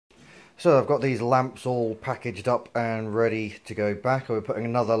So I've got these lamps all packaged up and ready to go back. I'll be putting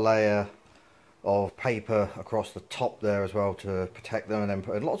another layer of paper across the top there as well to protect them, and then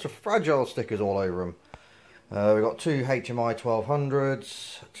putting lots of fragile stickers all over them. We've got two HMI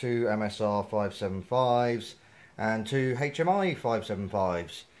 1200s, two MSR 575s, and two HMI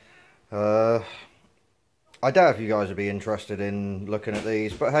 575s. I doubt if you guys would be interested in looking at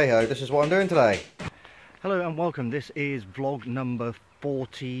these, but hey ho, this is what I'm doing today. Hello and welcome. This is vlog number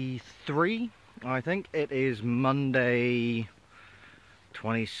 43, I think. It is Monday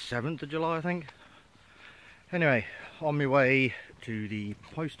 27th of July, I think. Anyway, on my way to the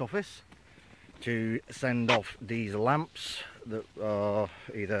post office to send off these lamps that are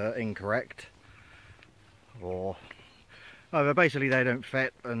either incorrect or basically they don't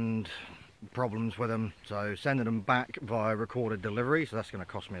fit and problems with them, so sending them back via recorded delivery, so that's going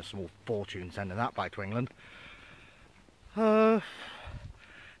to cost me a small fortune sending that back to England.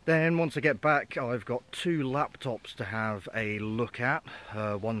 Then once I get back, I've got two laptops to have a look at.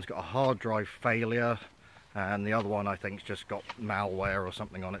 One's got a hard drive failure and the other one I think's just got malware or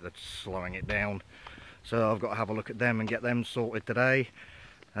something on it that's slowing it down, so I've got to have a look at them and get them sorted today.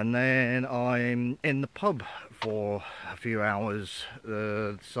 And then I'm in the pub for a few hours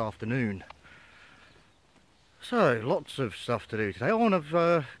this afternoon. So lots of stuff to do today. I'm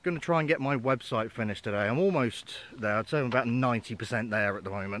going to try and get my website finished today. I'm almost there. I'd say I'm about 90% there at the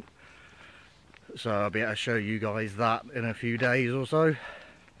moment. So I'll be able to show you guys that in a few days or so.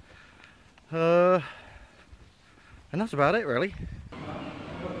 And that's about it really.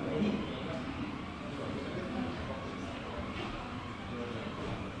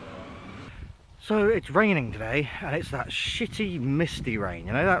 So it's raining today, and it's that shitty misty rain,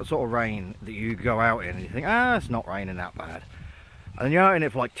 you know, that sort of rain that you go out in and you think, ah, it's not raining that bad. And then you're out in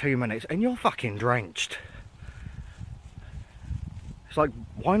it for like 2 minutes and you're fucking drenched. It's like,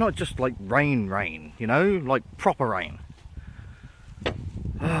 why not just like rain, you know, like proper rain?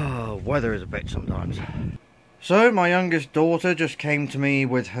 Oh, weather is a bitch sometimes. So my youngest daughter just came to me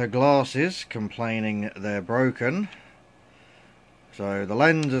with her glasses, complaining they're broken. So the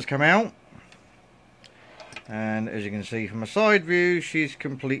lens has come out. And as you can see from a side view, she's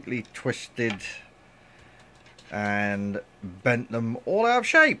completely twisted and bent them all out of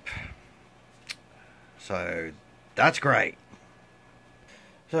shape. So that's great.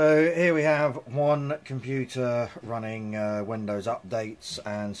 So here we have one computer running Windows updates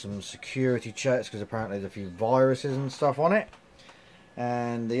and some security checks, because apparently there's a few viruses and stuff on it.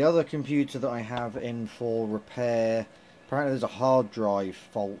 And the other computer that I have in for repair, apparently there's a hard drive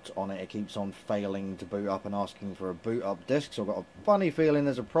fault on it. It keeps on failing to boot up and asking for a boot up disk, so I've got a funny feeling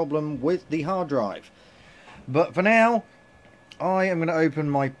there's a problem with the hard drive. But for now, I am going to open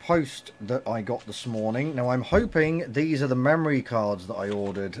my post that I got this morning. Now I'm hoping these are the memory cards that I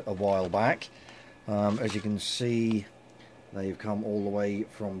ordered a while back. As you can see, they've come all the way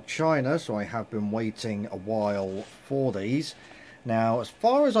from China, so I have been waiting a while for these. Now as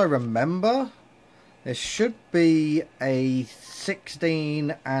far as I remember, there should be a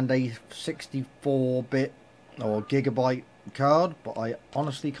 16 and a 64-bit or gigabyte card, but I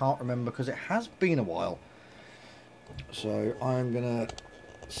honestly can't remember because it has been a while. So I'm going to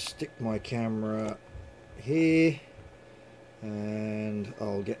stick my camera here and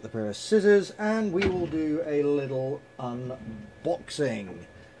I'll get the pair of scissors and we will do a little unboxing.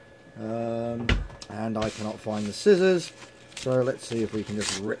 And I cannot find the scissors, so let's see if we can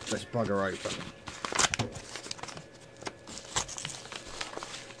just rip this bugger open.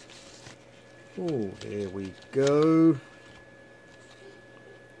 Oh, here we go.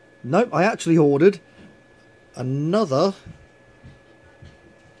 Nope, I actually ordered another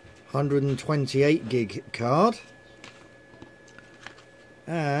 128 gig card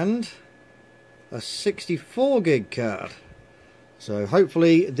and a 64 gig card. So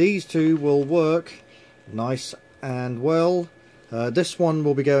hopefully these two will work nice and well. This one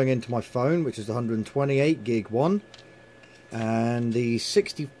will be going into my phone, which is the 128 gig one, and the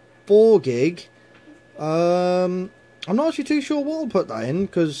 64 gig, I'm not actually too sure what I'll put that in,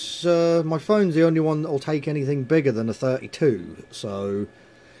 because my phone's the only one that will take anything bigger than a 32, so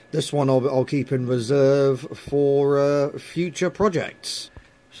this one I'll keep in reserve for future projects.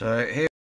 So here